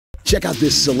Check out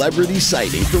this celebrity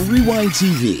sighting from Rewind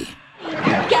TV.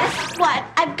 Guess what?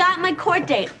 I've got my court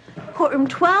date. Courtroom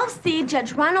 12C,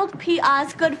 Judge Ronald P.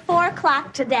 Osgood, 4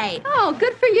 o'clock today. Oh,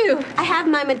 good for you. I have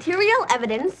my material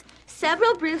evidence,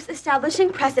 several briefs establishing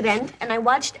precedent, and I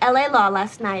watched L.A. Law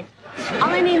last night. All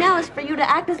I need now is for you to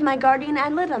act as my guardian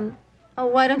ad litem. Oh,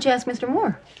 why don't you ask Mr.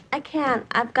 Moore? I can't.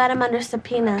 I've got him under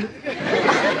subpoena.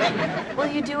 Will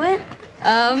you do it?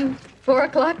 4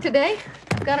 o'clock today?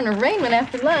 I've got an arraignment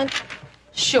after lunch.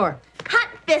 Sure. Hot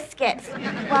biscuits.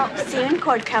 Well, see you in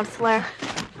court, counselor.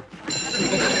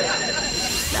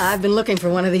 I've been looking for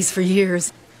one of these for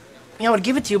years. Yeah, I would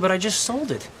give it to you, but I just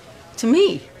sold it. To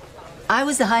me. I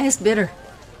was the highest bidder.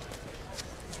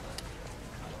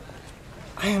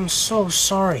 I am so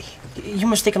sorry. You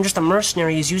mistake I'm just a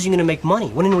mercenary who's using you to make money,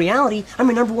 when in reality, I'm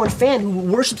your #1 fan who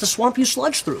worships the swamp you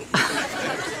sludge through.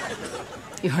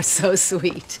 You're so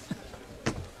sweet.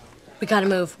 We gotta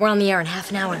move. We're on the air in half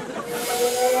an hour.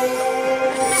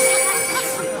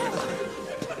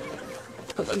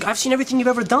 I've seen everything you've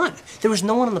ever done. There was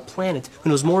no one on the planet who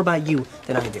knows more about you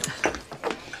than I do.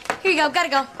 Here you go. Gotta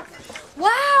go.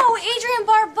 Wow, Adrienne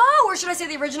Barbeau, or should I say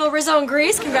the original Rizzo and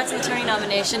Grease? Congrats on the Tony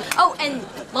nomination. Oh, and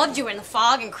loved you in The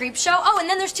Fog and Creep Show. Oh, and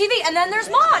then there's TV, and then there's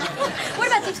Maude. What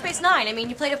about Deep Space Nine? I mean,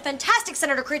 you played a fantastic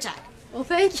Senator Krychak. Well,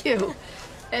 thank you.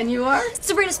 And you are?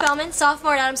 Sabrina Spellman,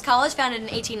 sophomore at Adams College, founded in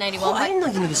 1891. Oh, I didn't know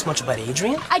you knew this much about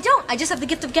Adrienne. I don't. I just have the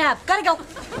gift of gab. Gotta go.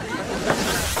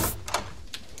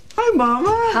 Hi, Mama.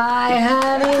 Hi,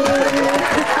 honey.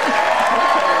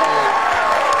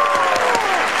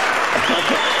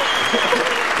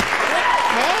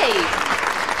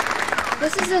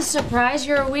 This is a surprise.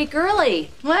 You're a week early.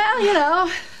 Well, you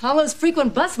know, all those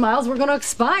frequent bus miles were going to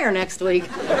expire next week.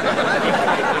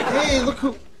 Hey, look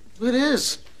who it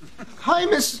is. Hi,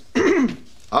 Miss...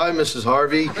 Hi, Mrs.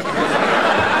 Harvey.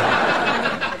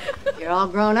 You're all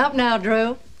grown up now,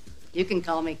 Drew. You can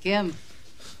call me Kim.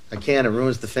 I can't. It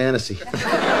ruins the fantasy.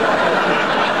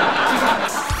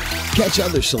 Catch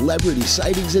other celebrity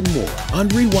sightings and more on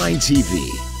Rewind TV.